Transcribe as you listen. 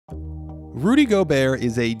Rudy Gobert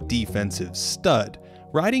is a defensive stud,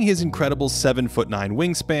 riding his incredible 7'9"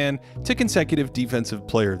 wingspan to consecutive Defensive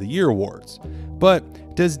Player of the Year awards.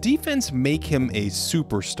 But does defense make him a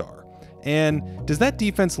superstar? And does that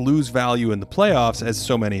defense lose value in the playoffs, as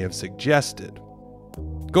so many have suggested?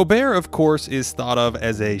 Gobert, of course, is thought of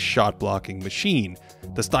as a shot-blocking machine,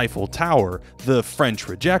 the Stifle Tower, the French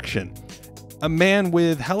rejection, a man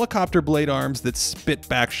with helicopter blade arms that spit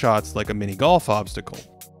back shots like a mini golf obstacle.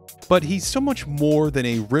 But he's so much more than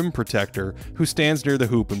a rim protector who stands near the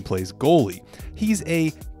hoop and plays goalie. He's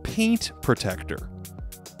a paint protector.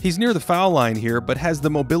 He's near the foul line here, but has the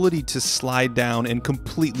mobility to slide down and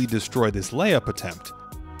completely destroy this layup attempt.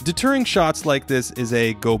 Deterring shots like this is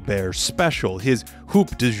a Gobert special, his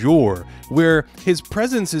hoop du jour, where his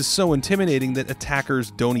presence is so intimidating that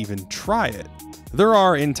attackers don't even try it. There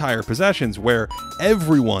are entire possessions where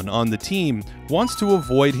everyone on the team wants to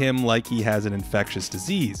avoid him like he has an infectious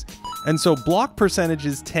disease, and so block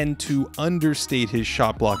percentages tend to understate his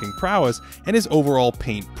shot blocking prowess and his overall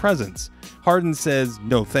paint presence. Harden says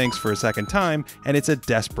no thanks for a second time, and it's a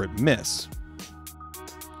desperate miss.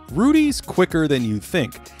 Rudy's quicker than you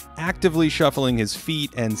think, actively shuffling his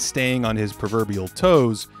feet and staying on his proverbial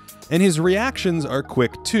toes, and his reactions are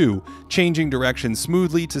quick too, changing direction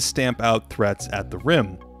smoothly to stamp out threats at the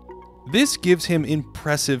rim. This gives him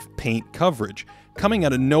impressive paint coverage, coming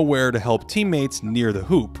out of nowhere to help teammates near the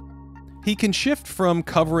hoop. He can shift from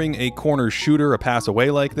covering a corner shooter a pass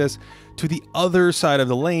away like this to the other side of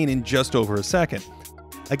the lane in just over a second.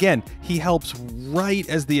 Again, he helps right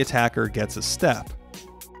as the attacker gets a step.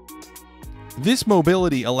 This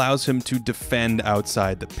mobility allows him to defend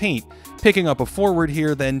outside the paint, picking up a forward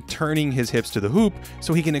here, then turning his hips to the hoop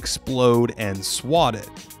so he can explode and swat it.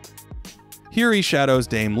 Here he shadows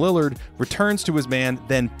Dame Lillard, returns to his man,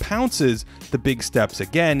 then pounces the big steps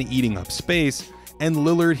again, eating up space, and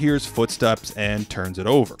Lillard hears footsteps and turns it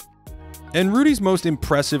over. And Rudy's most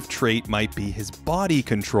impressive trait might be his body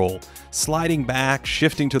control, sliding back,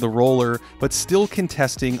 shifting to the roller, but still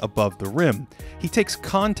contesting above the rim. He takes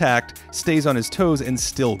contact, stays on his toes, and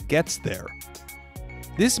still gets there.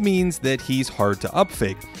 This means that he's hard to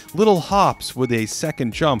upfake. Little hops with a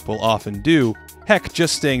second jump will often do. Heck,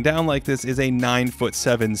 just staying down like this is a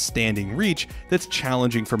 9'7" standing reach that's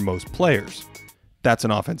challenging for most players. That's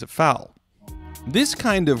an offensive foul. This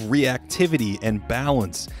kind of reactivity and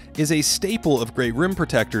balance is a staple of great rim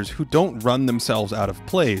protectors who don't run themselves out of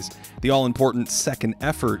plays, the all-important second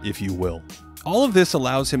effort, if you will. All of this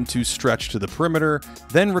allows him to stretch to the perimeter,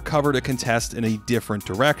 then recover to contest in a different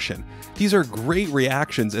direction. These are great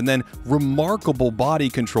reactions and then remarkable body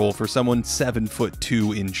control for someone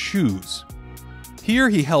 7'2" in shoes. Here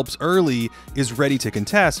he helps early, is ready to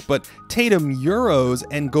contest, but Tatum Euros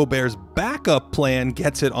and Gobert's backup plan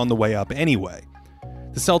gets it on the way up anyway.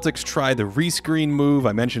 The Celtics try the rescreen move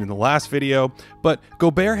I mentioned in the last video, but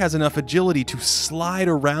Gobert has enough agility to slide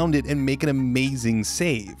around it and make an amazing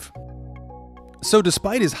save. So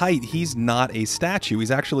despite his height, he's not a statue.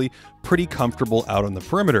 He's actually pretty comfortable out on the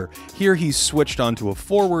perimeter. Here he's switched onto a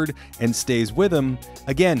forward and stays with him,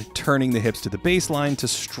 again turning the hips to the baseline to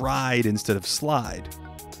stride instead of slide.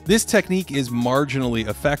 This technique is marginally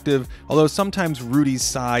effective, although sometimes Rudy's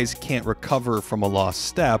size can't recover from a lost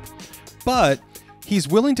step, but he's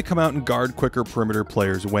willing to come out and guard quicker perimeter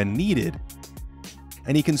players when needed,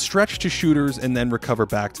 and he can stretch to shooters and then recover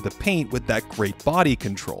back to the paint with that great body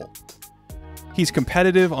control. He's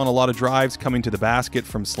competitive on a lot of drives coming to the basket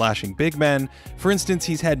from slashing big men. For instance,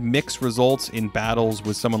 he's had mixed results in battles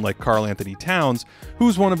with someone like Karl Anthony Towns,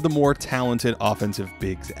 who's one of the more talented offensive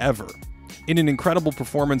bigs ever. In an incredible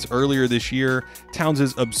performance earlier this year,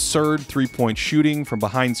 Towns' absurd three-point shooting from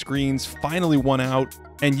behind screens finally won out,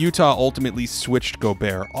 and Utah ultimately switched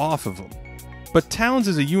Gobert off of him. But Towns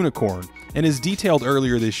is a unicorn, and as detailed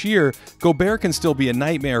earlier this year, Gobert can still be a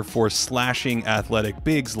nightmare for slashing athletic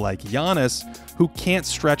bigs like Giannis, who can't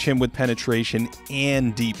stretch him with penetration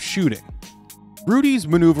and deep shooting. Rudy's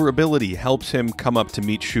maneuverability helps him come up to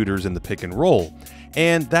meet shooters in the pick and roll,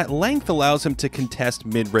 and that length allows him to contest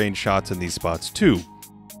mid-range shots in these spots too.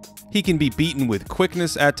 He can be beaten with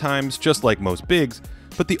quickness at times, just like most bigs,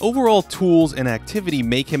 but the overall tools and activity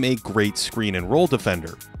make him a great screen and roll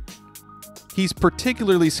defender. He's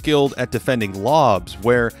particularly skilled at defending lobs,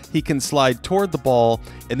 where he can slide toward the ball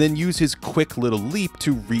and then use his quick little leap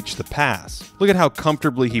to reach the pass. Look at how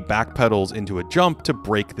comfortably he backpedals into a jump to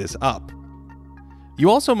break this up. You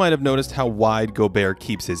also might have noticed how wide Gobert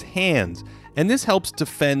keeps his hands, and this helps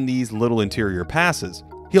defend these little interior passes.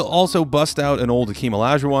 He'll also bust out an old Hakeem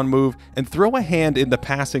Olajuwon move and throw a hand in the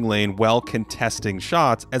passing lane while contesting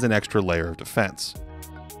shots as an extra layer of defense.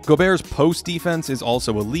 Gobert's post defense is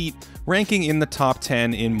also elite, ranking in the top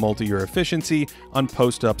 10 in multi-year efficiency on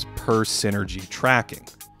post-ups per synergy tracking.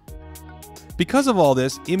 Because of all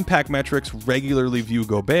this, impact metrics regularly view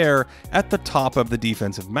Gobert at the top of the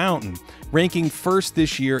defensive mountain, ranking first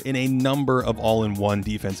this year in a number of all-in-one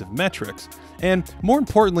defensive metrics. And more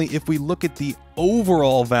importantly, if we look at the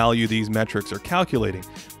overall value these metrics are calculating,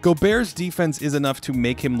 Gobert's defense is enough to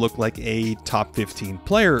make him look like a top 15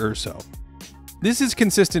 player or so. This is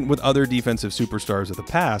consistent with other defensive superstars of the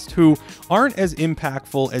past, who aren't as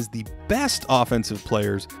impactful as the best offensive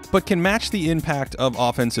players, but can match the impact of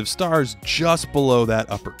offensive stars just below that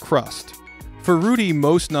upper crust. For Rudy,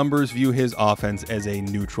 most numbers view his offense as a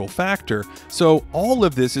neutral factor, so all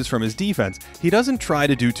of this is from his defense. He doesn't try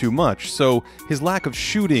to do too much, so his lack of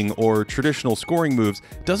shooting or traditional scoring moves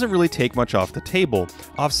doesn't really take much off the table,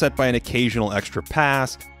 offset by an occasional extra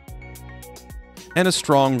pass and a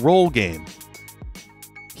strong roll game.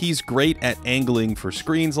 He's great at angling for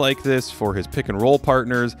screens like this for his pick and roll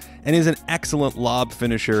partners, and is an excellent lob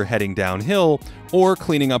finisher heading downhill or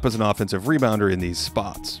cleaning up as an offensive rebounder in these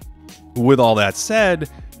spots. With all that said,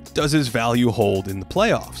 does his value hold in the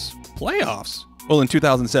playoffs? Playoffs? Well, in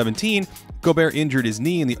 2017, Gobert injured his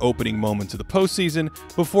knee in the opening moments of the postseason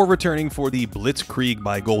before returning for the blitzkrieg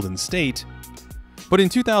by Golden State. But in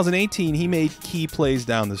 2018, he made key plays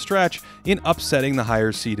down the stretch in upsetting the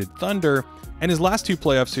higher-seeded Thunder, and his last two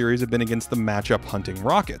playoff series have been against the matchup-hunting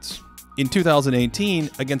Rockets. In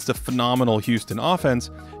 2018, against a phenomenal Houston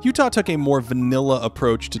offense, Utah took a more vanilla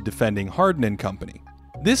approach to defending Harden and company.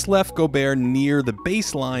 This left Gobert near the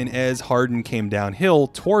baseline as Harden came downhill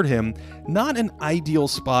toward him, not an ideal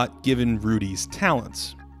spot given Rudy's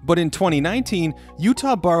talents. But in 2019,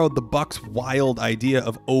 Utah borrowed the Bucks' wild idea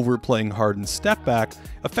of overplaying Harden's step back,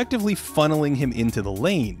 effectively funneling him into the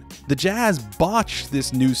lane. The Jazz botched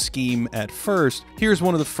this new scheme at first. Here's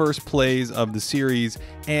one of the first plays of the series,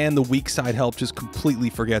 and the weak side help just completely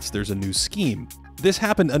forgets there's a new scheme. This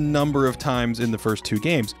happened a number of times in the first two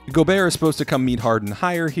games. Gobert is supposed to come meet Harden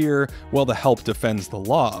higher here, while the help defends the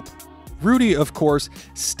lob. Rudy, of course,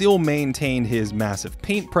 still maintained his massive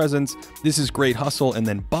paint presence. This is great hustle and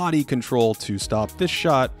then body control to stop this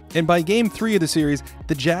shot. And by game 3 of the series,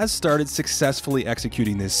 the Jazz started successfully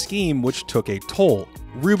executing this scheme, which took a toll.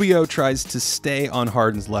 Rubio tries to stay on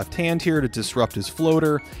Harden's left hand here to disrupt his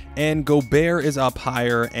floater, and Gobert is up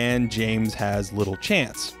higher and James has little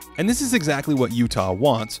chance. And this is exactly what Utah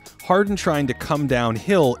wants, Harden trying to come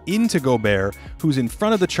downhill into Gobert, who's in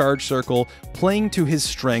front of the charge circle, playing to his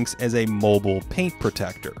strengths as a mobile paint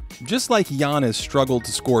protector. Just like Giannis struggled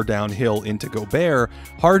to score downhill into Gobert,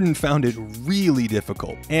 Harden found it really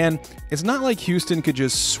difficult. And it's not like Houston could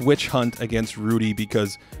just switch hunt against Rudy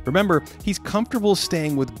because, remember, he's comfortable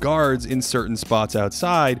staying with guards in certain spots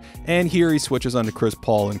outside, and here he switches onto Chris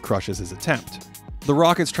Paul and crushes his attempt. The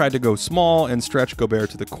Rockets tried to go small and stretch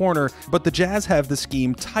Gobert to the corner, but the Jazz have the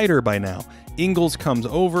scheme tighter by now. Ingles comes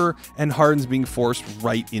over, and Harden's being forced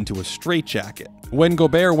right into a straitjacket. When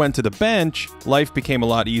Gobert went to the bench, life became a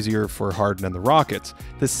lot easier for Harden and the Rockets.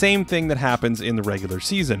 The same thing that happens in the regular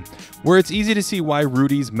season, where it's easy to see why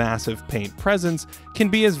Rudy's massive paint presence can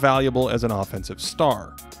be as valuable as an offensive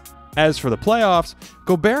star. As for the playoffs,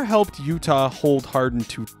 Gobert helped Utah hold Harden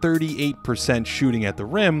to 38% shooting at the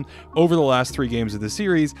rim over the last 3 games of the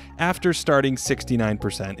series after starting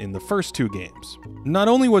 69% in the first 2 games. Not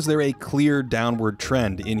only was there a clear downward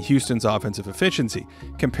trend in Houston's offensive efficiency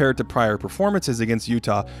compared to prior performances against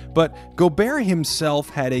Utah, but Gobert himself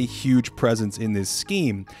had a huge presence in this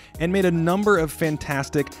scheme and made a number of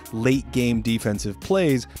fantastic late-game defensive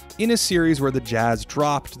plays in a series where the Jazz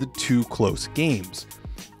dropped the 2 close games.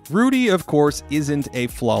 Rudy, of course, isn't a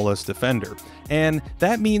flawless defender, and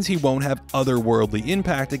that means he won't have otherworldly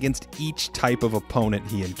impact against each type of opponent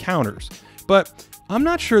he encounters. But I'm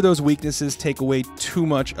not sure those weaknesses take away too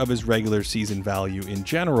much of his regular season value in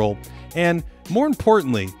general, and more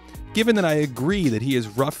importantly, given that I agree that he is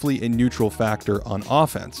roughly a neutral factor on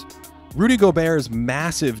offense, Rudy Gobert's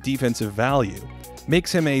massive defensive value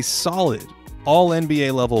makes him a solid,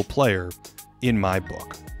 all-NBA level player in my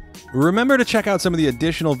book. Remember to check out some of the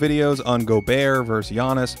additional videos on Gobert versus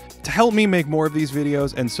Giannis. To help me make more of these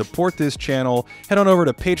videos and support this channel, head on over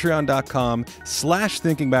to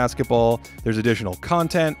patreon.com/thinkingbasketball. There's additional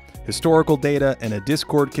content, historical data, and a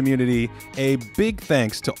Discord community. A big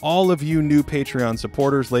thanks to all of you new Patreon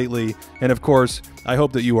supporters lately. And of course, I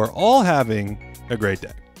hope that you are all having a great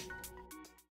day.